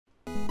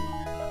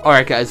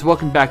Alright guys,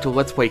 welcome back to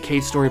Let's Play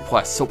K-Story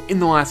Plus. So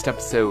in the last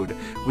episode,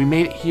 we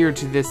made it here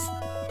to this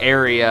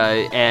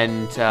area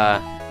and,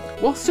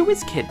 well, Sue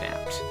is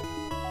kidnapped.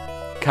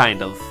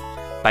 Kind of.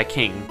 By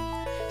King.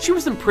 She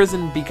was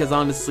imprisoned because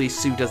honestly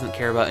Sue doesn't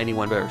care about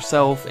anyone but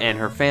herself and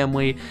her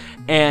family,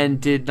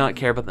 and did not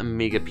care about the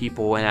Amiga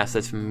people, and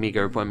assets from Amiga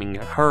are blaming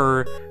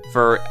her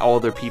for all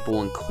their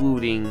people,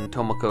 including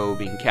Tomoko,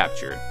 being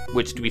captured.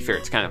 Which, to be fair,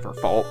 it's kind of her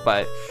fault,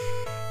 but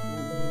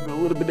a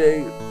little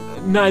bit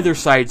of... neither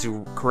side's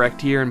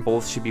correct here, and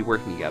both should be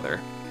working together.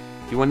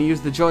 Do you want to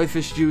use the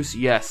jellyfish juice?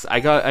 Yes,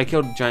 I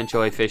killed a giant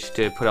jellyfish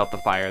to put out the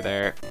fire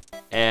there,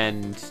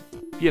 and,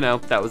 you know,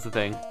 that was the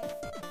thing.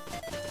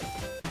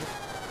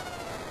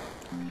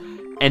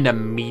 And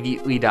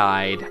immediately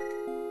died.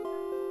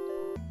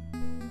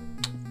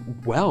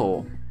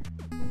 Well,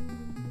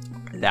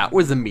 that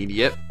was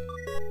immediate.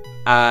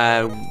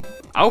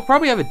 I'll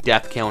probably have a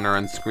death counter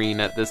on screen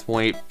at this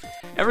point.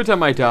 Every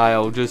time I die,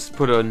 I'll just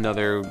put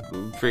another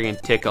friggin'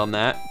 tick on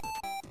that.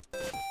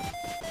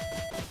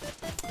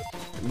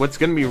 What's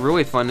gonna be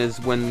really fun is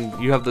when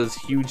you have those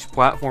huge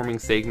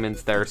platforming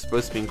segments that are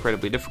supposed to be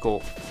incredibly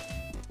difficult.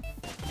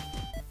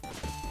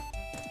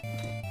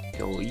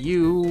 Kill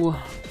you.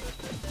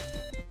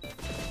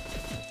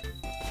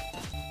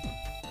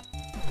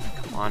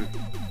 Come on.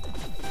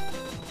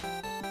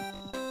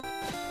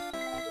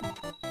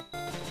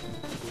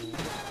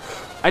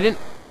 I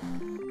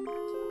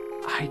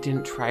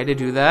didn't try to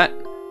do that.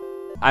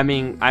 I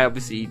mean, I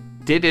obviously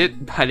did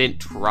it, but I didn't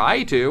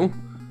try to.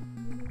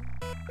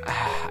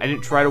 I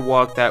didn't try to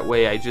walk that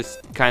way, I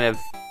just kind of...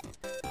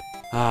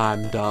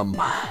 I'm dumb.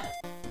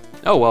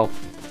 Oh well.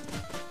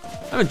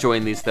 I'm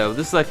enjoying these though.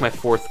 This is like my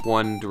fourth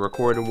one to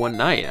record in one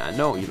night. I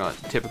know you're not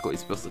typically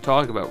supposed to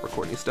talk about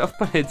recording stuff,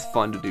 but it's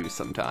fun to do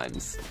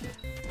sometimes.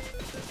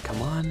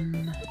 Come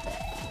on.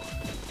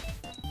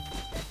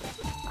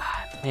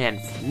 Man,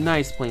 it's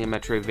nice playing a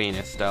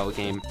Metroidvania style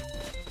game.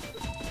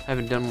 I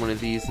haven't done one of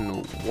these in a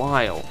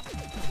while.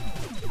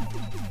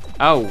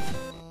 Oh.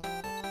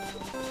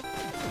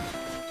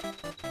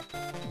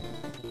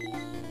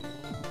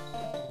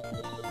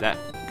 That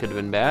could have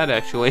been bad,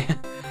 actually.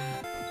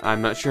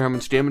 I'm not sure how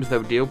much damage that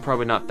would deal.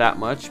 Probably not that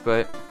much,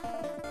 but...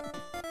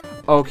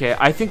 okay,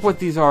 I think what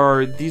these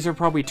are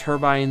probably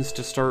turbines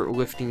to start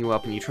lifting you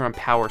up, and you turn on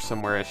power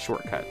somewhere as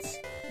shortcuts.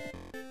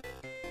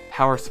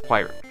 Power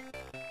supply.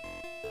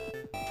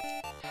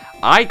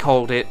 I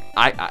called it.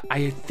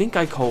 I think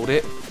I called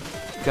it.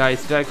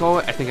 Guys, did I call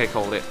it? I think I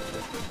called it.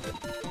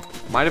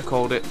 Might have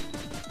called it.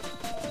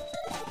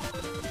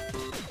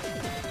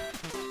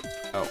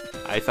 Oh,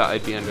 I thought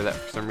I'd be under that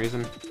for some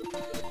reason.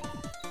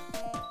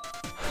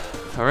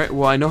 Alright,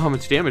 well I know how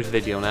much damage they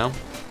deal now.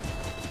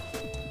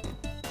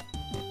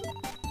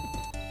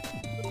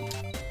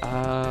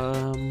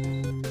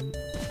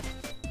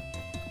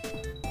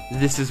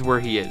 This is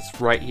where he is,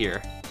 right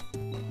here.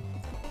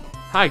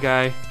 Hi,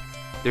 guy.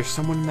 There's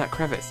someone in that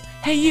crevice.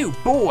 Hey, you,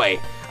 boy!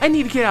 I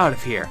need to get out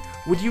of here.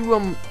 Would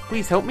you,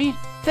 please help me?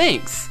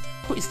 Thanks!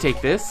 Please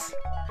take this.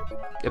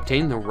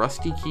 Obtain the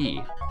rusty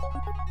key.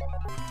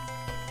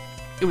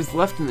 It was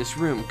left in this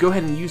room. Go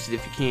ahead and use it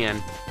if you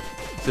can.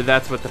 So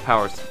that's what the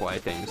power supply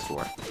thing is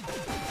for.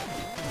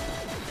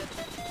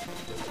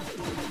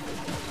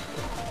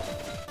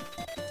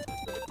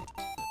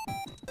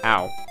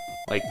 Ow.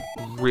 Like,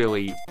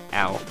 really,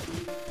 ow.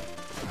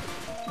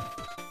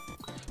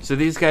 So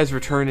these guys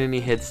return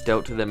any hits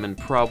dealt to them and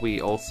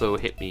probably also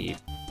hit me,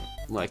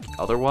 like,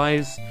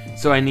 otherwise.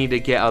 So I need to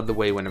get out of the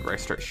way whenever I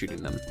start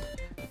shooting them.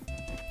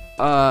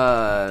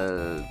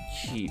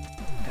 Keep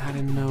that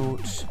a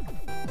note.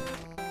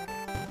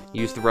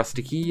 Use the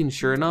rusty key, and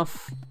sure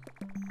enough,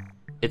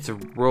 it's a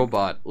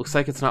robot. Looks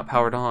like it's not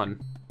powered on.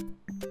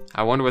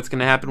 I wonder what's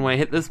gonna happen when I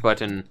hit this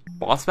button.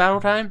 Boss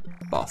battle time?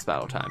 Boss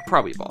battle time.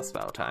 Probably boss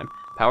battle time.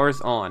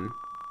 Power's on.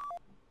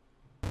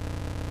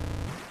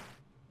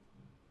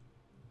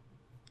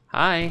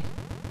 Hi.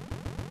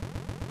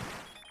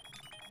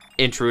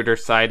 Intruder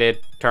sighted.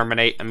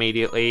 Terminate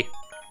immediately.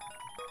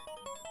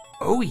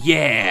 Oh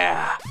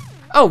yeah!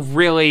 Oh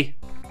really?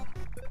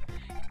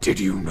 Did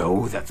you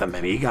know that the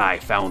Amiga I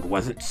found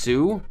wasn't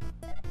Sue?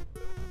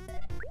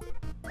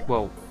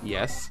 Well,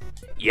 yes.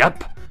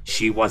 Yep,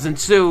 she wasn't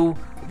Sue.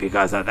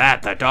 Because of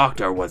that, the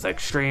doctor was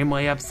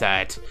extremely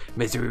upset.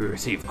 Misery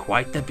received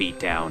quite the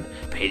beatdown.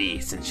 Pity,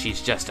 since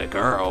she's just a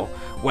girl.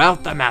 Well,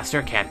 the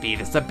master can't be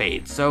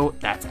disobeyed, so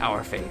that's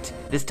our fate.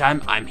 This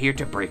time, I'm here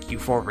to break you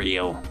for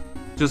real.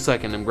 Just a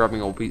second, I'm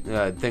grabbing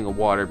a thing of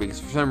water, because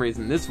for some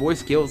reason, this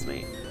voice kills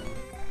me.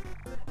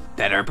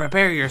 Better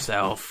prepare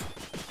yourself.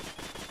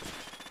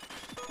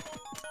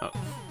 Oh,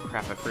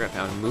 crap, I forgot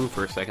how to move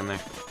for a second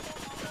there.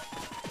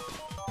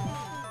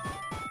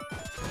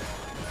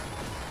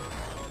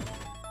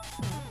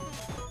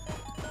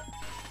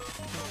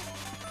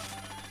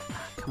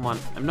 Come on,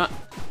 I'm not...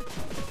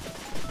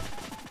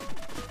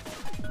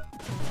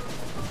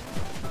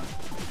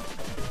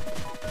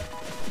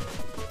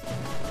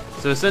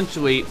 So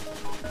essentially,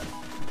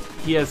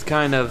 he has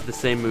kind of the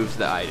same moves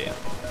that I do.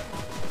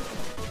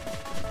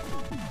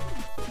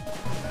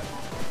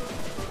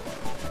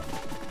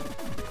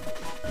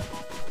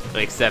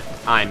 Except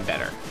I'm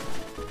better.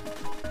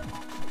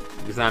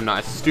 Because I'm not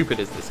as stupid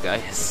as this guy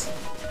is.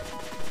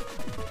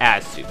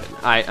 As stupid.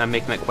 I'm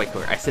making that quite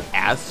clear. I said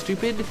as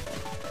stupid?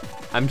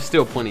 I'm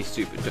still plenty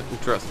stupid,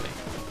 trust me.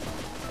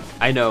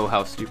 I know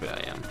how stupid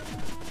I am.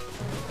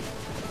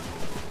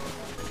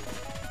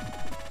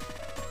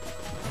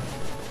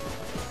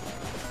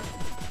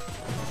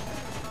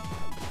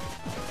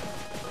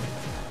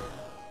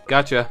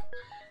 Gotcha.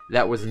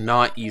 That was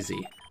not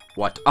easy.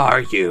 What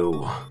are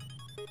you?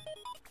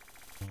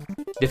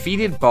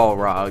 Defeated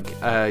Balrog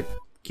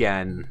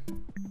again.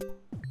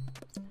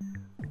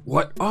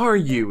 What are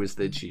you is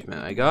the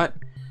achievement I got.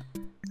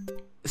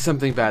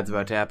 Something bad's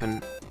about to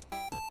happen.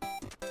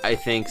 I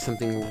think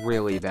something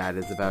really bad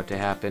is about to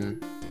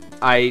happen.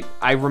 I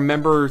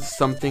remember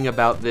something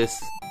about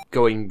this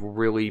going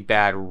really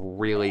bad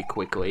really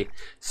quickly.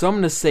 So I'm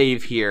gonna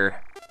save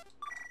here.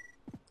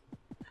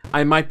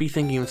 I might be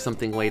thinking of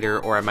something later,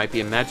 or I might be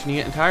imagining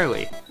it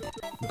entirely.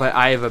 But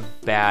I have a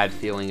bad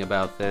feeling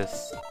about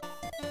this.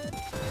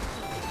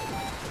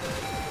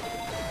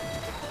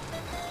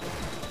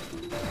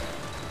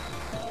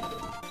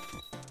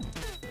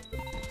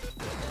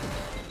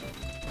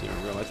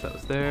 Didn't realize that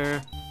was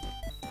there.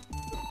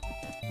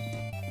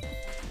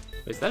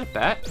 Wait, is that a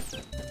bat?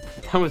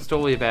 That was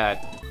totally a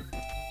bat.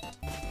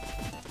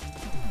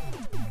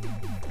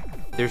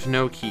 There's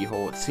no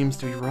keyhole. It seems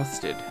to be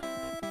rusted.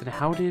 Then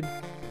how did...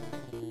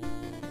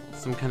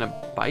 some kind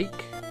of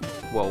bike?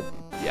 Well,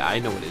 yeah, I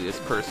know what it is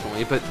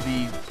personally, but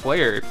the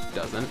player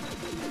doesn't.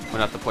 Well,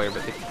 not the player,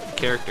 but the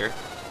character.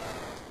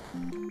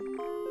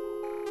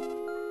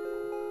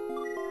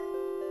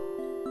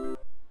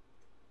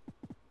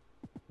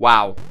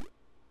 Wow.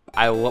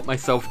 I let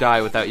myself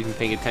die without even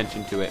paying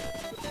attention to it.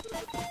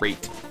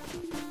 Great.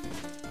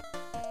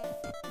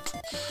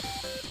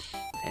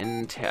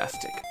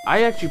 Fantastic.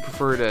 I actually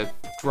prefer to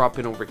drop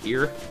in over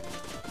here.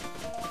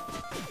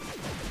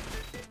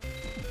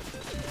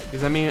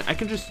 Because, I mean, I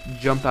can just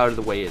jump out of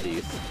the way of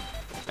these.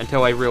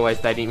 Until I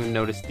realized I didn't even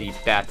notice the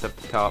bats up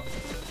the top.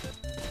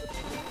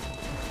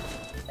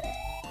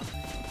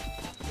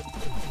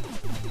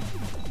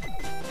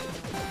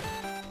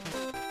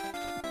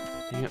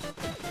 Dang it.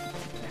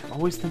 I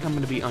always think I'm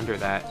going to be under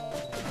that.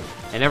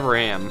 I never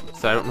am,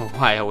 so I don't know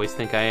why I always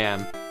think I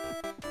am.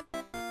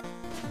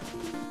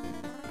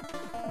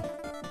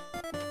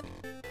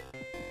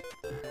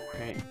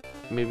 Alright.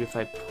 Maybe if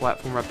I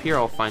platform up here,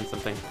 I'll find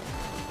something.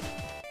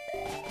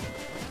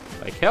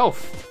 Like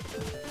health.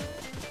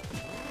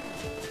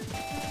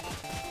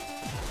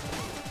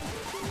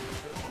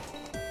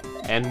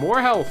 And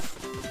more health.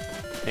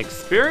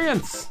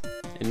 Experience.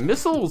 And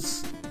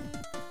missiles.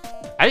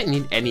 I didn't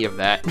need any of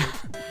that.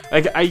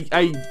 Like,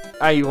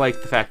 I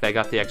like the fact that I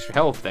got the extra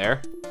health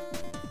there.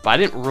 But I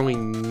didn't really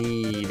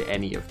need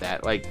any of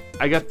that. Like,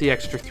 I got the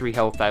extra 3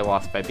 health I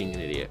lost by being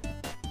an idiot.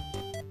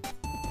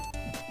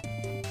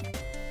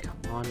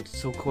 Come on,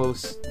 so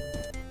close.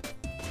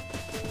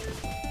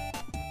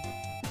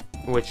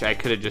 Which I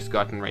could have just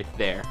gotten right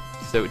there.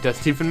 So it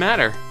doesn't even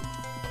matter.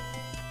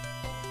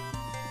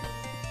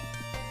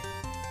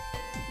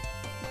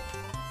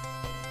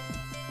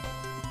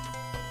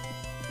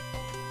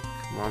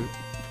 Come on.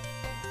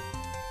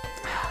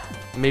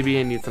 Maybe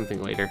I need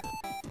something later.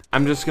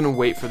 I'm just gonna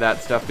wait for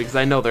that stuff because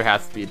I know there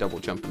has to be a double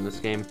jump in this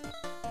game.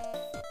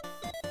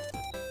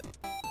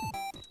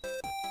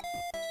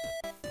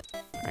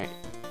 Alright,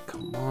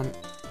 come on.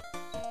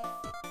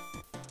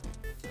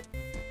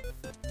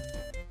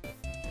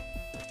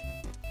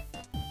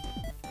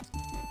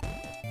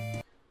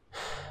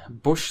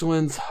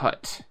 Bushlands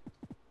hut.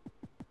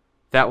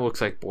 That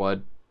looks like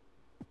blood.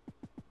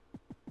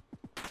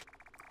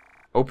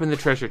 Open the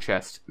treasure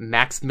chest.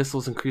 Max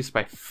missiles increased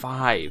by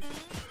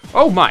 5.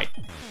 Oh my!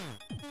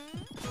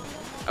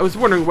 I was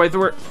wondering why there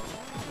were...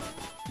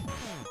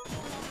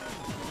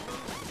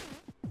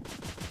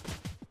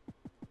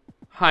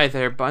 Hi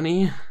there,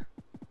 bunny.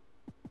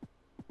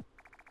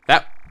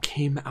 That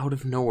came out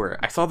of nowhere.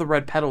 I saw the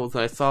red petals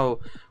and I saw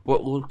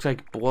what looked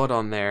like blood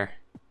on there.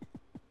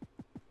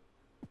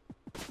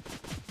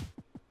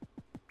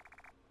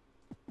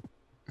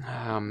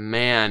 Oh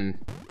man,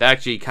 that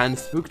actually kind of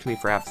spooked me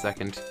for half a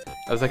second.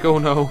 I was like, oh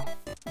no,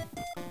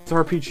 it's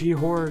RPG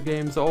horror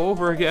games all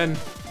over again.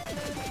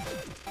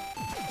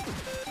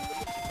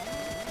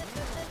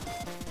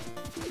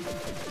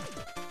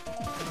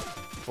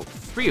 Oh,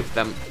 3 of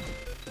them.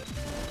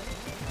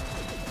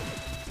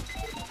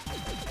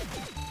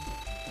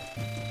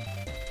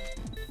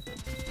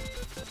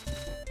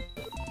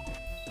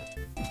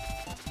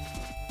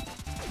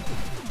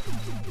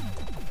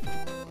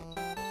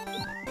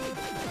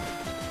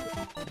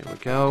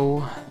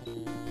 Go.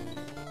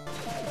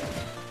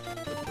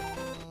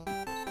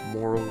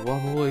 More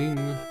leveling.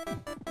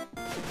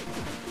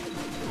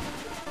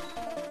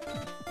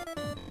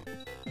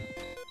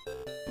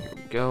 Here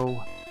we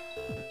go.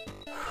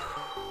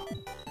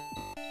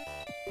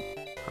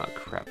 Oh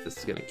crap, this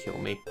is gonna kill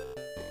me.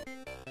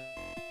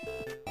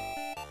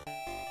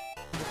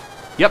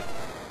 Yep.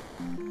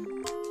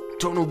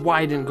 Don't know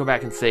why I didn't go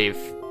back and save.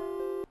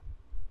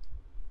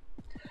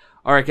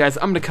 Alright guys,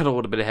 I'm gonna cut a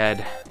little bit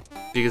ahead,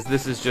 because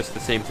this is just the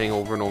same thing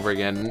over and over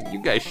again.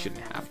 You guys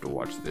shouldn't have to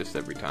watch this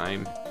every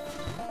time.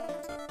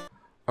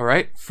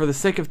 Alright, for the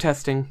sake of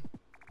testing,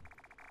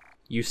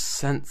 you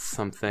sense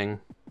something.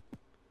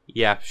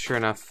 Yeah, sure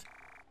enough,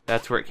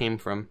 that's where it came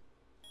from.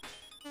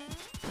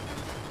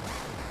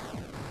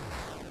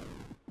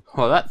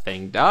 Well, that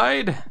thing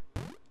died.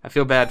 I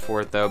feel bad for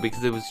it though,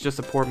 because it was just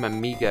a poor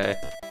Mamiga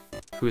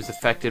who was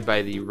affected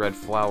by the red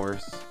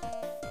flowers.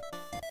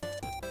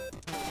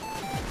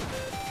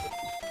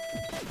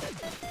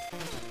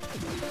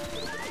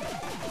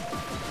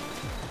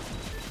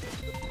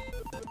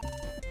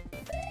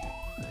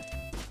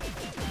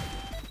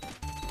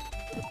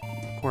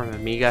 Poor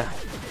Mamiga.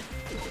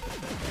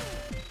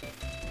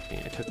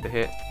 Okay, I took the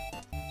hit.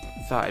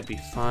 Thought I'd be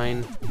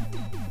fine.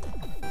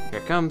 Here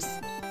it comes.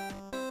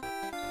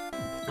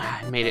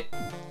 I made it.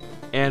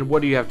 And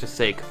what do you have to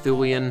say,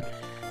 Cthulian?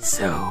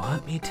 So,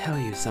 let me tell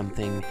you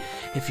something.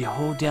 If you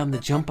hold down the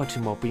jump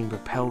button while being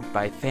propelled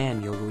by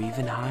fan, you'll go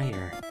even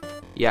higher.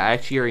 Yeah, I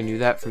actually already knew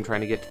that from trying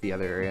to get to the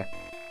other area.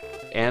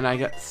 And I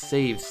got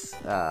saves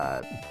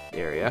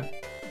area.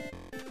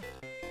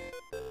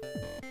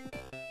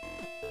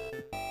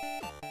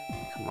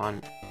 Come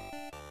on.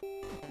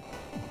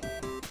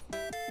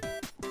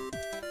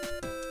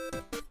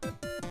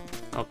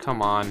 Oh,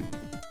 come on.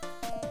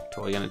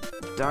 Totally gonna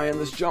die on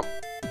this jump.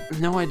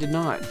 No, I did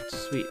not.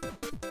 Sweet.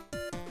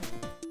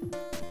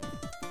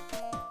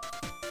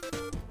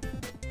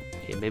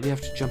 Okay, maybe I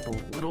have to jump a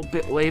little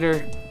bit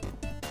later.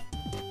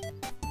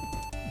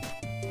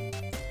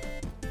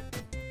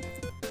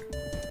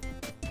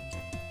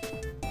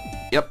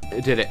 Yep,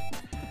 it did it.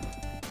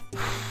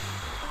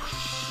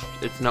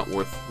 It's not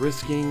worth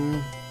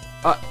risking.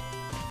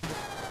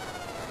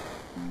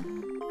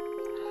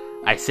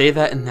 I say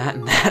that and that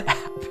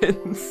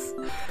happens.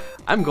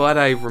 I'm glad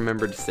I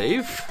remembered to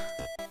save.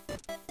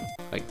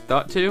 Like,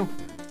 thought to.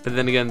 But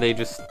then again, they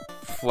just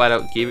flat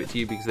out gave it to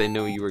you because they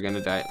know you were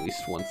gonna die at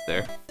least once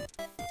there.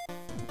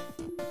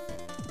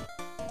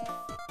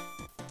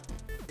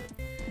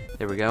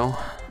 There we go.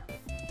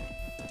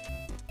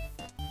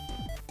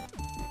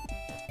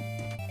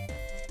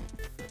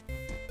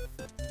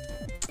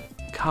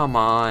 Come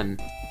on.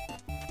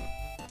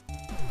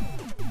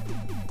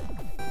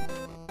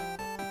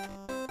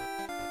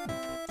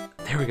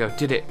 There we go,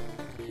 did it.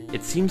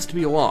 It seems to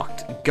be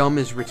locked. Gum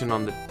is written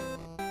on the...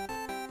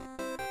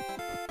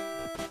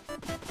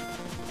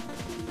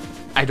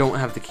 I don't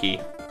have the key.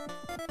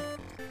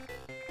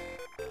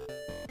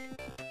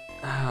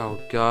 Oh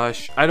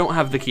gosh, I don't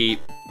have the key.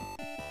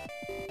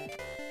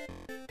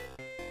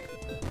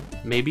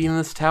 Maybe in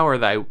this tower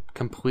that I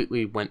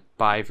completely went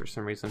by for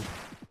some reason.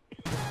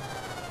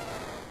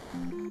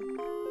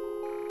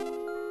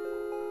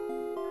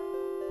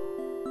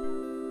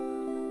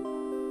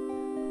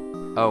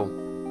 Oh.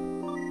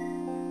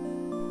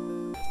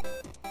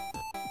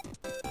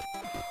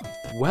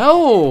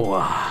 Well,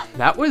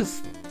 that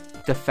was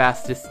the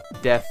fastest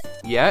death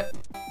yet.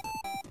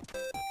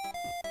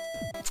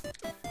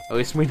 At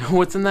least we know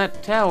what's in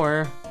that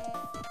tower.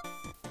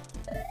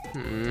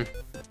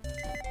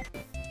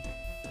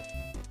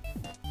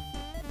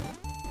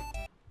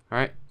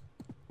 Alright.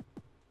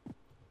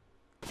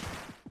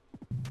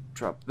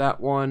 Drop that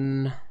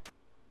one.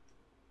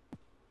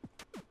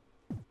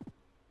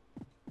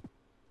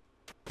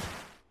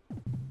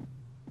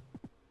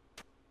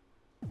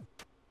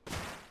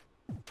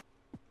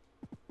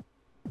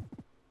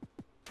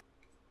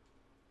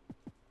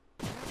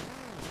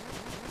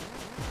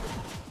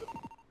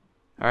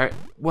 Alright,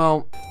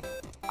 well,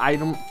 I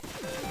don't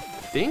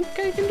think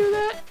I can do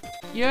that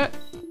yet.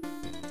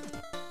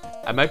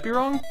 I might be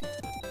wrong.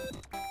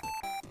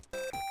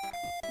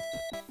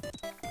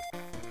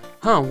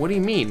 Huh, what do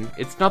you mean?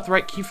 It's not the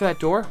right key for that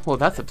door? Well,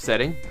 that's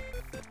upsetting.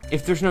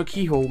 If there's no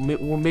keyhole,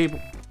 we'll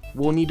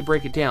need to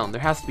break it down.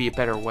 There has to be a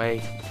better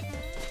way.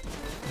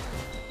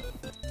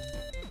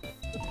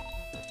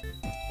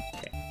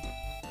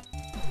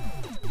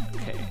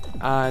 Okay,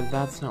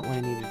 that's not what I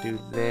need to do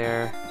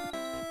there.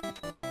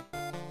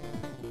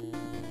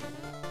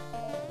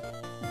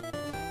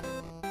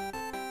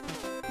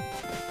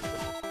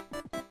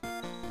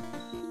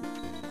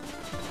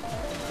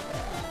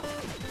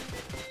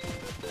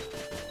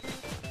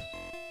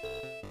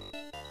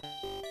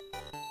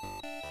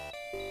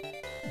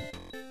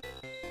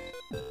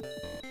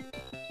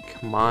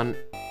 Come on.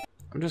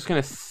 I'm just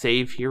gonna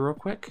save here real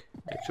quick,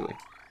 actually.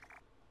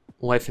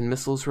 Life and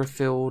missiles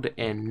refilled,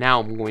 and now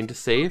I'm going to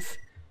save.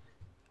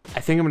 I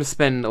think I'm gonna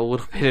spend a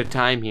little bit of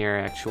time here,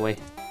 actually.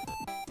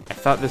 I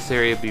thought this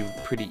area would be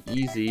pretty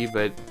easy,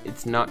 but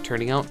it's not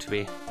turning out to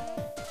be.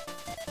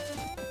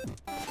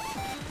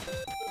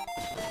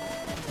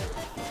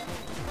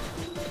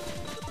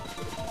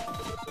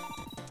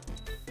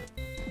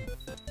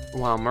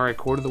 Wow, I'm already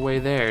quarter of the way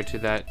there to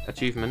that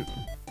achievement.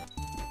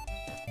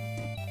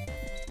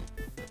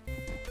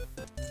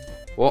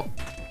 Well,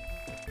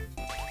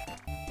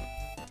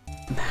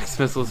 max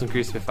missiles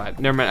increased by 5.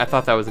 Never mind, I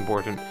thought that was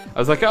important. I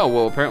was like, oh,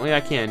 well, apparently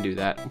I can do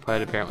that,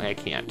 but apparently I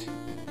can't.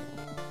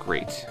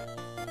 Great.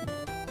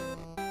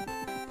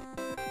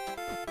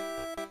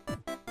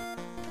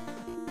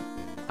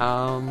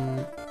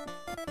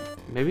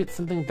 Maybe it's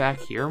something back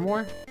here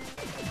more?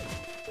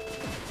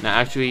 No,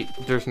 actually,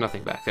 there's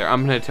nothing back there.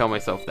 I'm gonna tell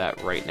myself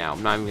that right now.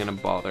 I'm not even gonna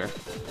bother.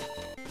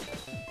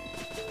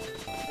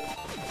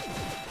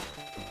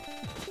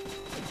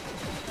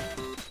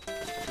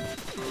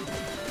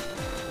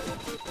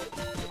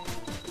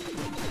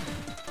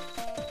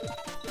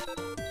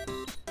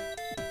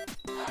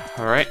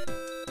 Alright.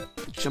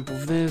 Jump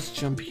over this,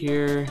 jump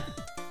here.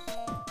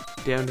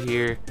 Down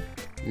here.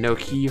 No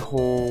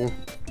keyhole.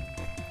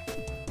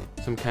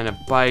 Some kind of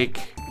bike.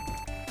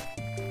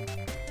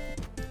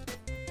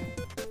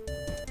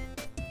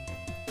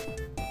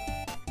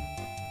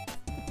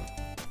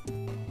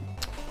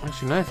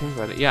 Actually, now that I think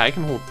about it, yeah, I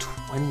can hold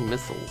 20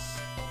 missiles.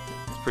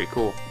 It's pretty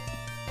cool.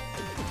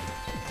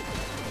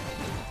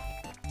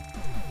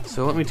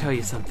 So let me tell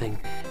you something.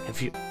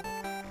 If you...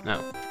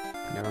 No.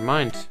 Never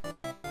mind.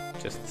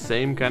 Just the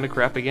same kind of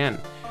crap again.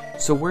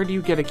 So where do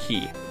you get a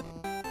key?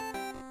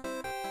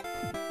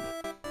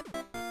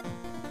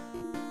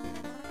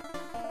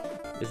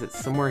 Is it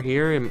somewhere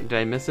here? Did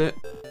I miss it?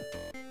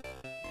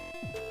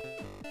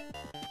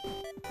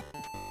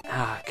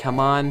 Ah, come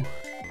on.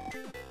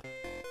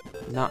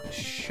 Not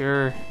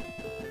sure.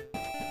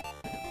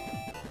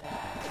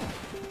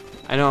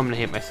 I know I'm gonna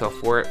hate myself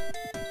for it.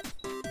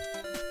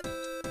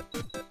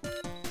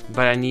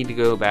 But I need to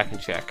go back and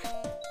check.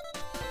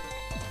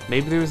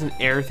 Maybe there was an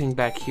air thing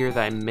back here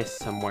that I missed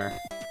somewhere.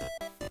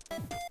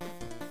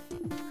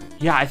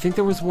 Yeah, I think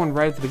there was one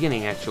right at the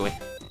beginning, actually.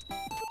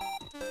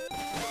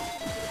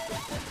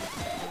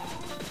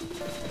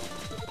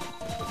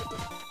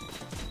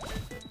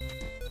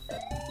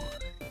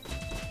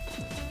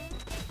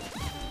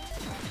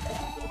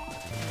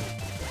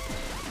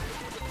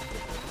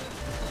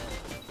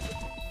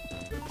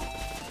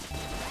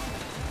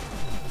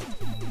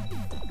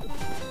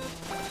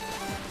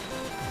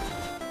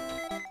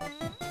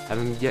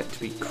 Haven't yet to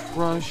be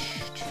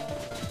crushed.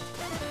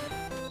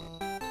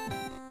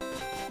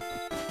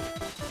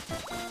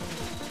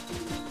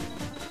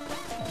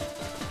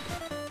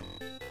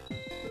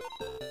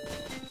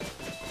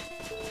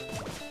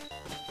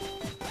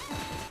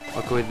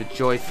 Luckily, the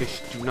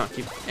joyfish do not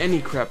give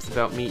any craps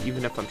about me,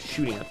 even if I'm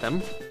shooting at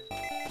them.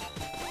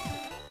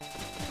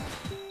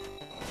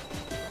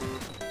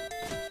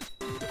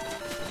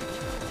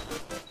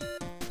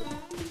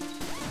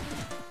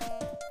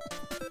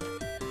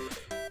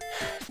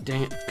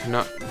 Dang it,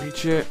 cannot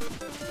reach it.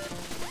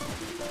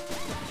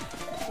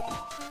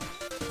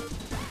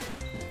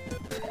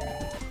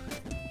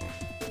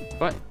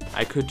 But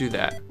I could do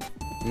that.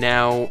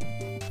 Now,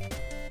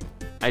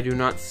 I do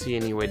not see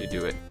any way to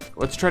do it.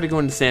 Let's try to go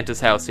into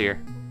Santa's house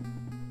here.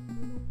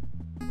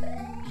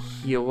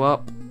 Heal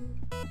up.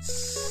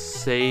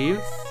 Save.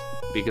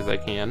 Because I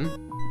can.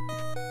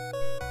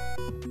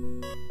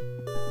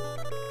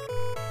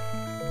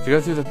 To go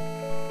through the...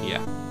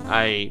 Yeah,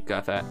 I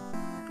got that.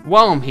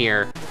 While I'm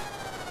here,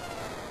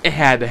 it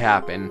had to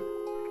happen.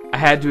 I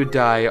had to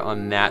die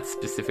on that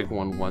specific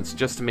one once,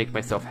 just to make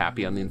myself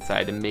happy on the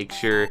inside and make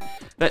sure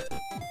that,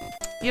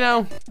 you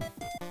know,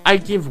 I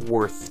give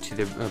worth to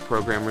the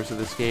programmers of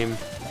this game.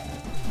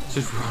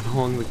 Just run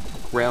along the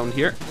ground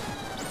here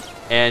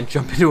and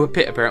jump into a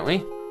pit,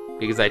 apparently,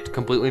 because I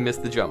completely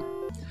missed the jump.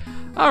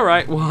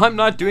 Alright, well, I'm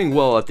not doing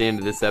well at the end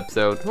of this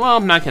episode. Well,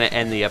 I'm not going to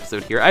end the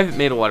episode here. I haven't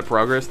made a lot of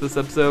progress this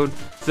episode,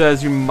 so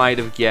as you might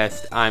have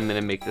guessed, I'm going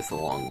to make this a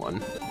long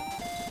one.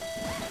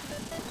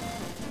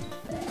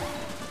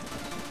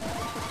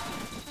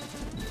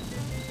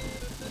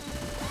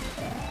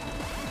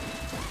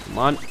 Come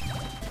on.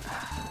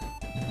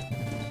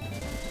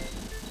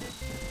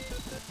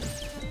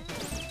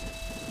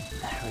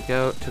 There we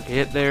go. Took a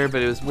hit there,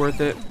 but it was worth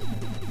it.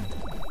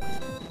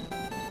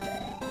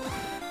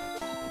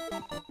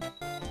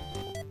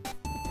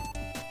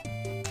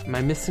 Am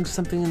I missing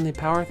something in the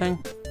power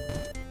thing?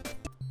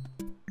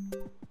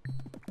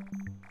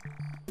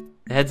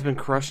 The head's been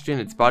crushed in,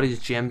 its body is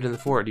jammed in the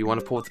floor. Do you want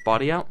to pull its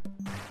body out?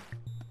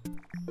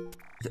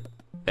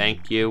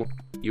 Thank you.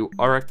 You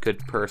are a good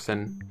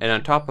person. And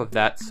on top of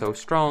that, so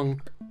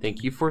strong.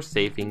 Thank you for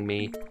saving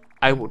me.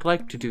 I would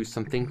like to do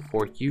something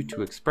for you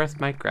to express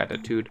my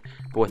gratitude,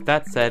 but with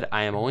that said,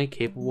 I am only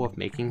capable of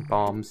making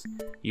bombs.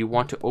 You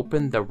want to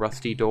open the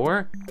rusty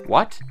door?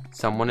 What?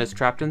 Someone is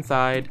trapped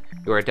inside.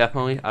 You are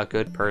definitely a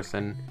good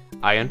person.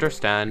 I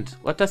understand.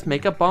 Let us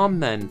make a bomb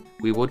then.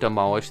 We will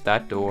demolish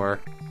that door.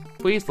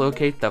 Please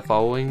locate the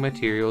following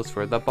materials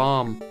for the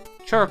bomb.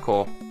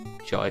 Charcoal,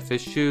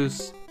 jellyfish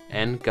juice,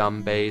 and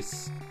gum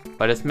base.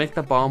 Let us make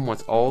the bomb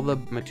once all the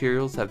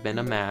materials have been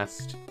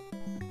amassed.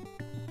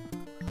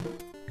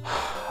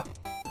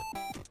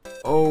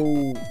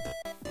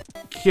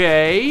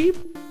 Okay.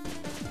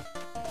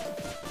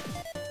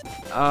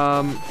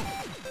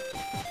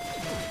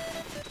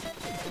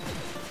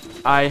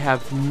 I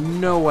have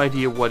no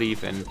idea what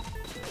even.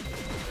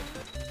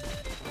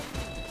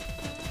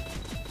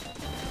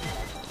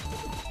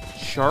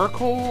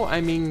 Charcoal?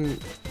 I mean,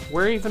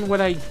 where even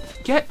would I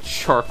get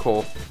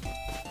charcoal?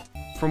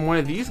 From one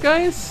of these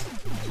guys?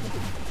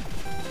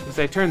 Because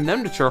I turned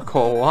them to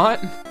charcoal a lot.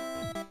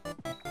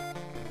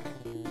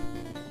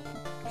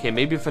 Okay,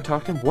 maybe if I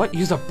talk to him. What?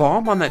 Use a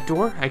bomb on that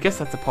door? I guess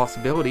that's a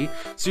possibility.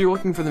 So you're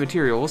looking for the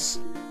materials.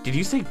 Did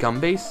you say gum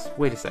base?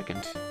 Wait a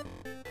second.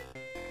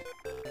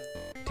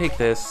 Take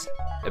this.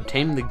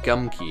 Obtain the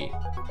gum key.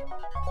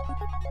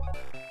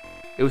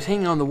 It was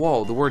hanging on the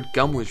wall. The word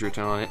gum was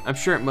written on it. I'm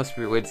sure it must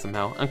be related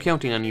somehow. I'm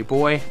counting on you,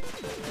 boy.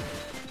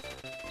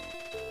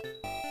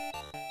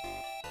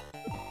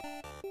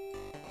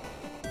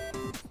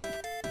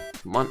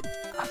 Come on.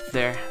 Up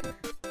there.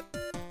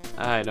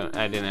 I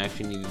didn't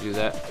actually need to do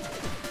that.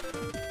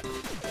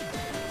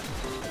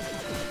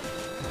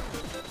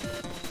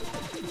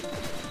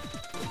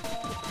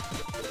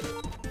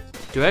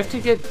 Do I have to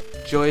get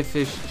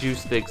Joyfish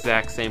juice the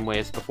exact same way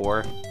as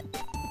before?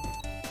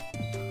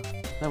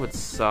 That would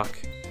suck.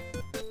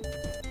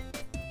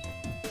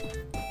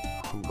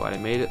 I'm glad I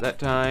made it that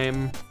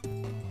time.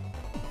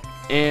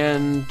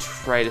 And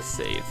try to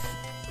save.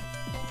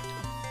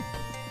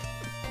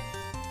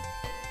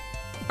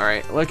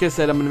 Alright, like I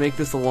said, I'm going to make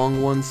this a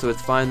long one, so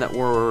it's fine that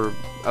we're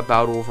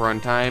about over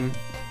on time.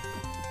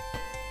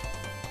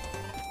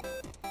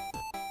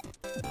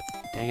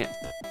 Dang it.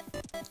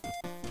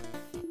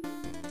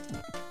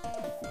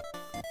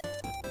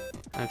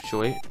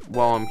 Actually,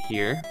 while I'm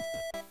here,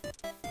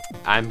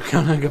 I'm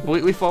gonna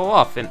completely fall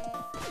off and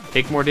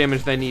take more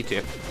damage than I need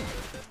to.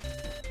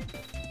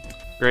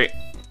 Great.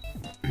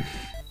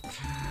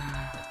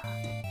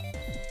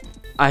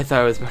 I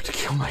thought I was about to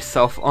kill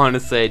myself.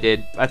 Honestly, I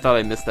did. I thought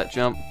I missed that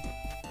jump.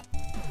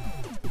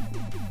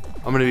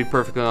 I'm gonna be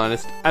perfectly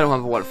honest. I don't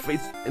have a lot of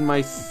faith in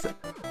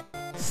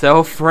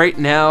myself right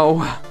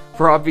now,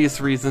 for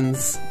obvious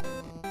reasons.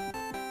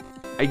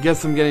 I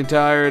guess I'm getting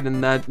tired,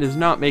 and that is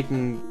not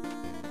making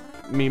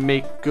me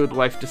make good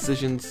life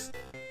decisions.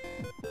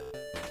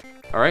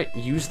 Alright,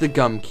 use the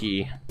gum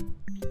key.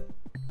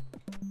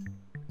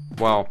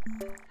 Well,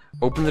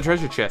 open the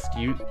treasure chest.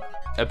 You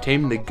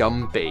obtain the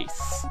gum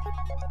base.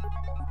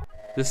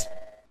 This...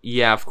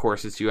 Yeah, of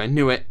course it's you. I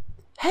knew it.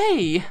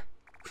 Hey!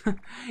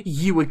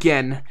 You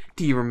again.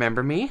 Do you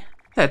remember me?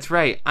 That's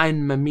right.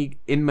 I'm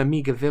in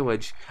Mamiga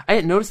Village. I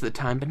didn't notice at the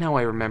time, but now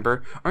I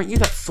remember. Aren't you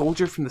that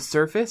soldier from the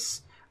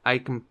surface? I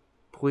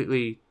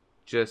completely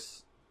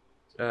just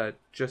a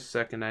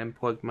second. I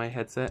unplugged my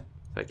headset.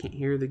 I can't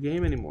hear the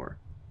game anymore.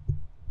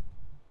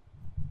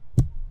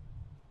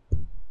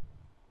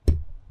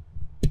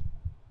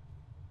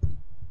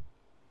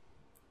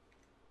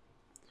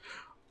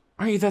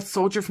 Are you that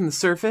soldier from the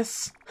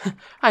surface?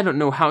 I don't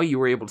know how you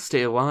were able to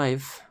stay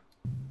alive.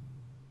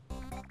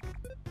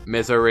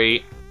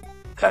 Misery.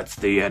 That's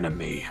the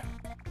enemy.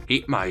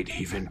 He might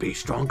even be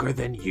stronger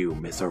than you,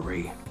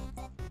 Misery.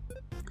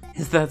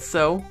 Is that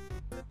so?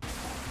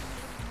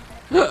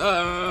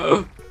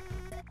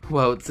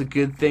 Well, it's a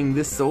good thing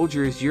this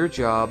soldier is your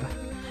job.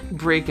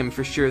 Break him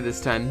for sure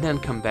this time, then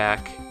come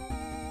back.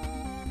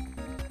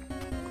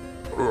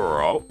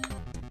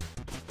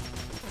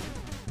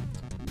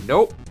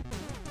 Nope.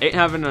 Ain't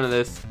having none of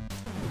this.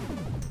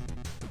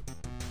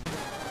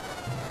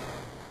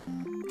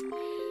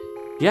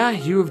 Yeah,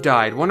 you have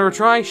died. Want to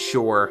retry?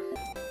 Sure.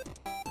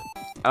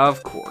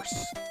 Of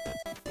course.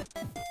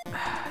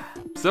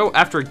 So,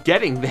 after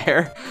getting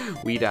there,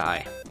 we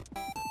die.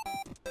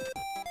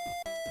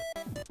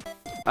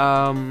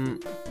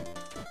 Let's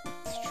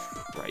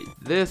try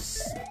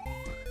this.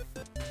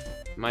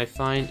 Am I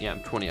fine? Yeah,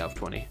 I'm 20 out of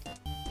 20.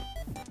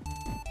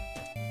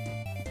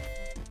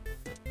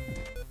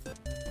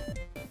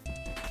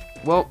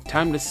 Well,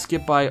 time to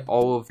skip by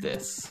all of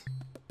this.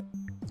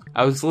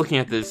 I was looking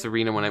at this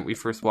arena when we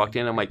first walked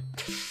in. I'm like,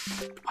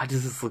 why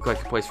does this look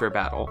like a place for a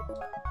battle?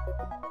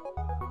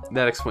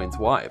 That explains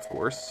why, of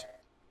course.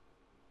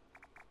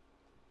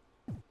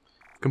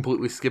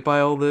 Completely skip by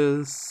all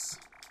this.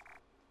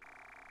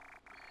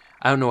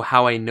 I don't know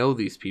how I know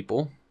these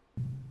people.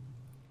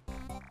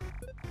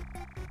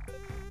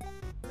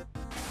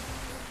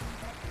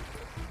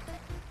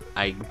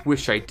 I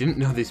wish I didn't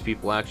know these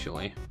people,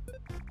 actually.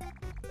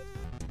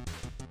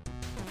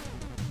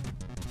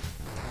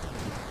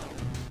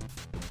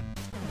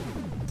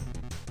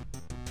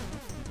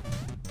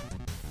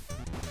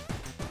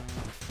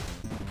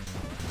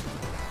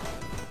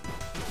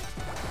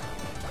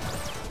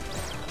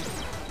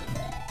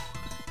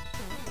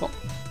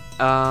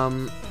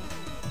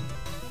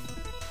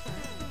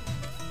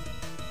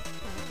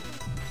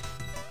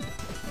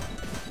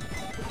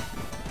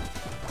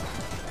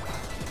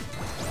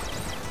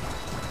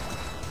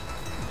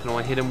 Can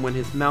only hit him when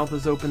his mouth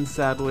is open,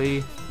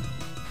 sadly.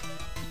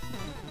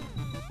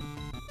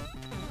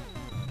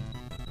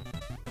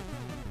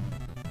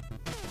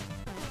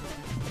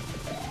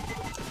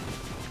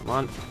 Come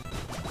on.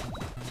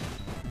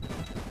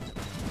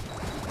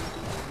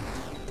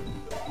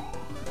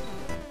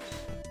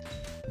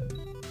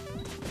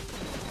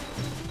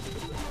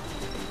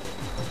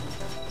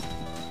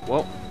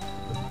 Well,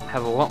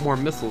 have a lot more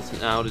missiles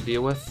now to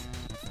deal with.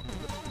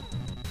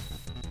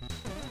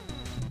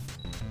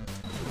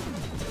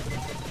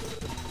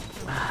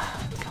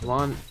 Come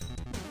on.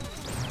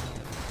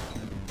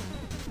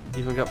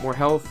 Even got more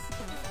health.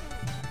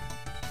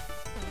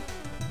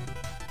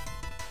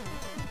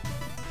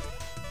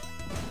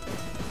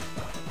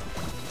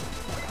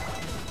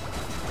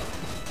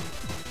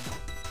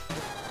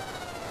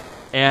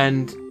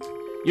 And,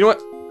 you know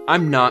what?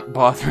 I'm not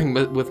bothering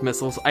with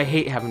missiles. I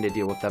hate having to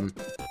deal with them.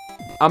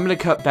 I'm gonna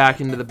cut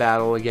back into the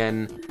battle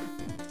again.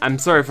 I'm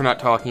sorry for not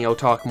talking. I'll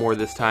talk more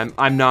this time.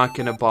 I'm not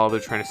gonna bother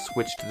trying to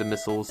switch to the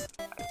missiles.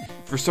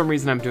 For some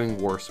reason, I'm doing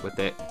worse with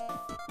it.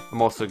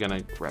 I'm also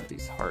gonna grab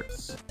these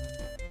hearts.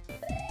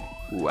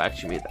 Ooh, I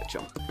actually made that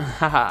jump.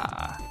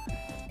 Haha.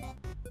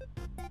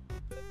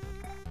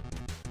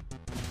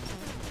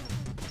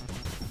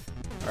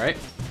 Alright.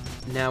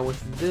 Now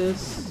with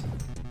this,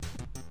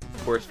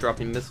 of course,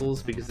 dropping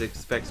missiles because it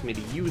expects me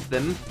to use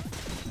them.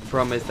 The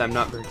problem is that I'm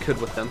not very good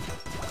with them.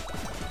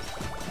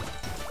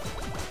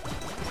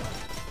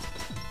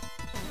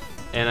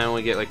 And I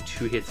only get like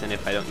 2 hits in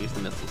if I don't use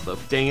the missiles, so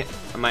dang it,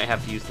 I might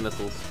have to use the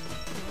missiles.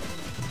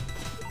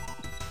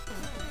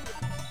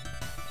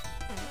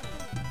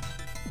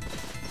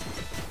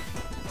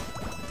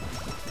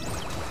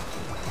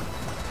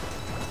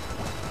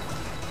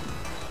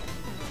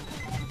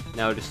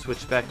 Now just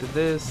switch back to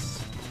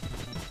this.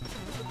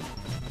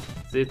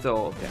 See, it's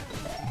all okay.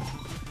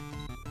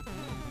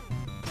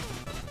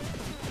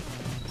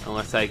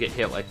 Unless I get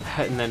hit like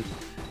that and then,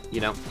 you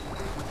know,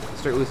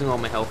 start losing all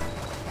my health.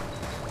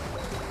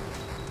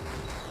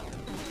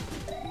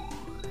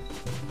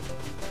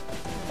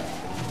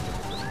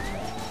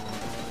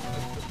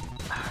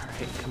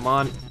 Alright, come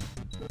on.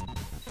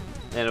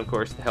 And of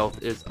course the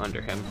health is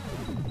under him.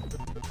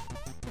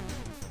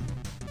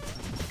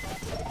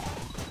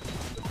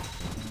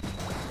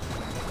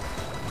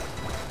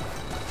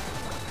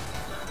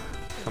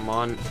 Come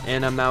on,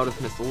 and I'm out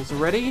of missiles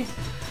already.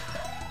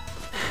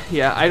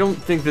 Yeah, I don't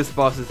think this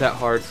boss is that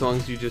hard, so long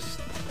as you just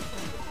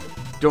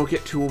don't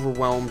get too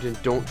overwhelmed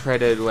and don't try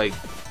to, like...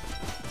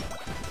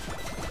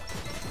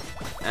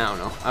 I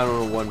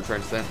don't know what I'm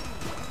trying to say.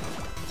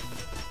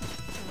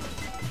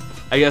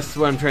 I guess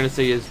what I'm trying to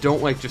say is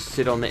don't, like, just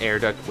sit on the air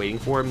duct waiting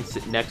for him,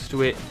 sit next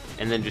to it,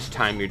 and then just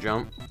time your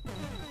jump.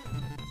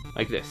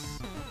 Like this.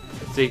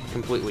 See,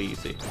 completely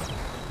easy.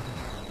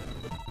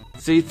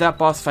 See, that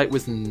boss fight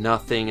was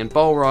nothing, and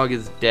Balrog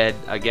is dead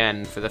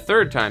again for the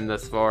 3rd time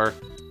thus far.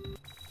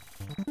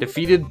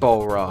 Defeated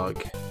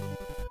Balrog.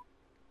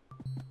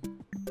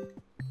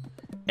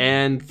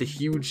 And the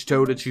huge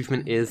Toad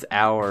achievement is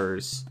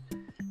ours.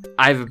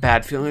 I have a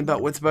bad feeling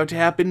about what's about to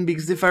happen,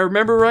 because if I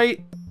remember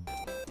right...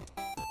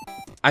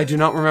 I do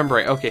not remember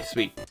right. Okay,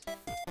 sweet.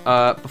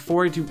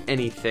 Before I do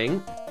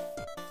anything...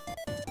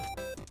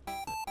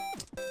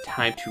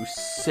 Time to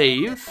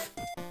save.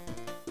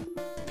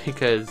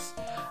 Because...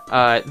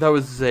 that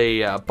was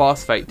a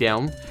boss fight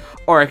down.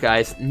 Alright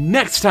guys,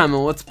 next time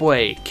on Let's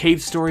Play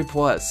Cave Story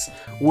Plus,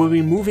 we'll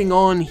be moving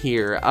on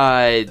here.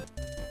 I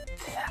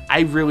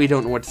really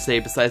don't know what to say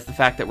besides the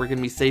fact that we're going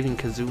to be saving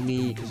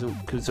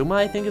Kazuma,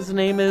 I think his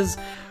name is.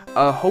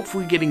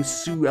 Hopefully getting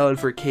Sue out of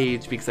her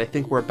cage, because I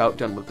think we're about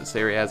done with this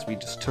area, as we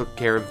just took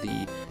care of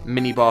the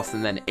mini-boss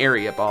and then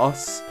area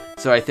boss.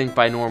 So I think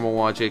by normal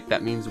logic,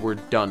 that means we're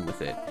done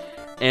with it.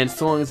 And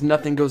so long as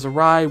nothing goes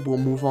awry, we'll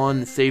move on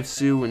and save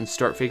Sue and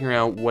start figuring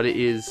out what it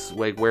is,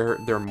 like where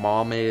their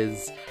mom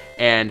is,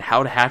 and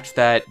how to hatch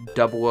that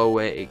 00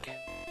 egg.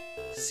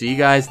 See you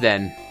guys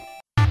then.